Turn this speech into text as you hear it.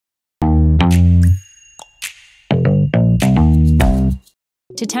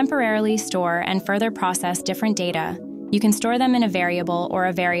To temporarily store and further process different data, you can store them in a variable or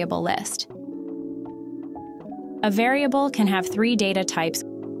a variable list. A variable can have 3 data types.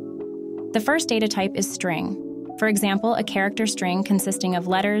 The first data type is string. For example, a character string consisting of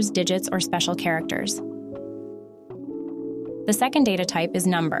letters, digits, or special characters. The second data type is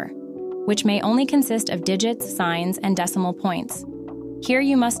number, which may only consist of digits, signs, and decimal points. Here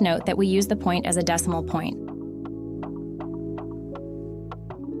you must note that we use the point as a decimal point.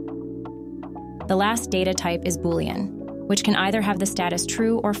 The last data type is boolean, which can either have the status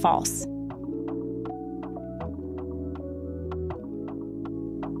true or false.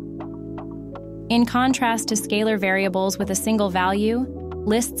 In contrast to scalar variables with a single value,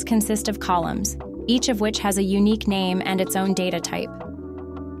 lists consist of columns, each of which has a unique name and its own data type.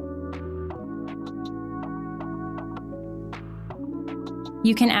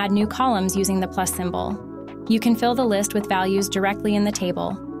 You can add new columns using the plus symbol. You can fill the list with values directly in the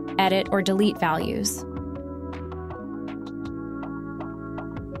table, edit or delete values.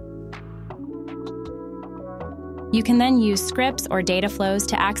 You can then use scripts or Dataflows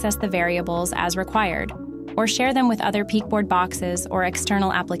to access the variables as required, or share them with other Peakboard boxes or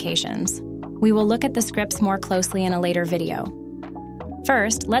external applications. We will look at the scripts more closely in a later video.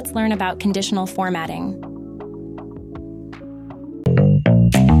 First, let's learn about conditional formatting.